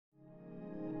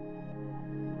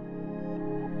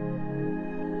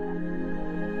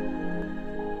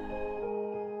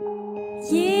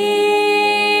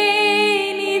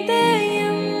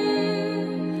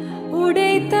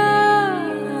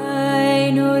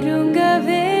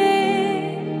norungave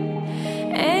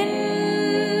en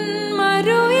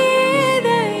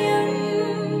maruidayam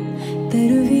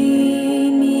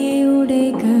taruvini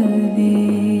udekave.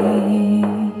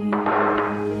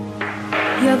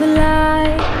 You're the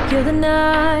light, you're the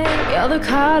night, you're the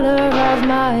color of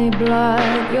my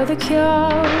blood. You're the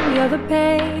cure, you're the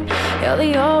pain, you're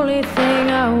the only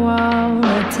thing I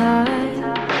wanna touch.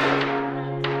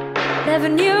 Never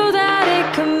knew that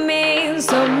it could mean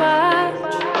so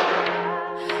much,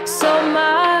 so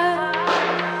much.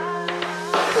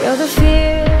 You're the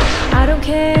fear, I don't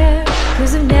care,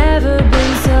 'cause I've never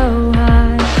been so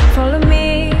high. Follow me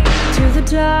to the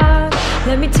dark,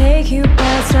 let me take you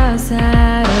past our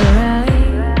satellite.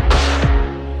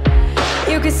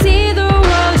 You can see the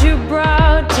world you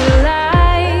brought to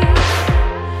life,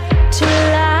 to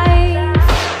life.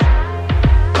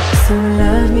 So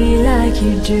love me like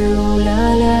you do, la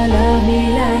la, love me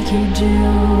like you do.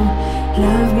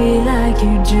 Love me like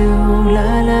you do, la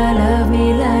la, love me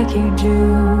like you do.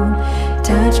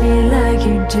 Touch me like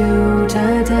you do, ta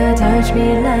ta, touch me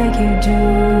like you do.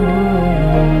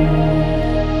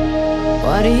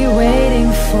 What are you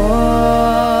waiting for?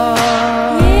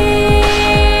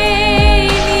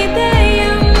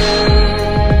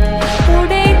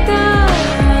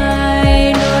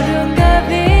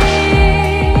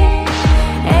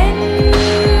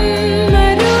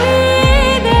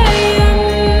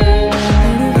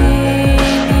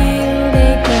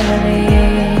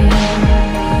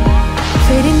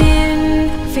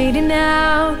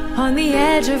 On the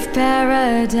edge of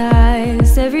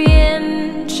paradise, every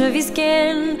inch of your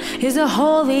skin is a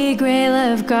holy grail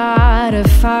I've gotta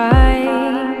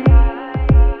find.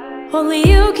 Only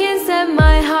you can set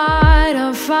my heart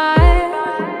on fire.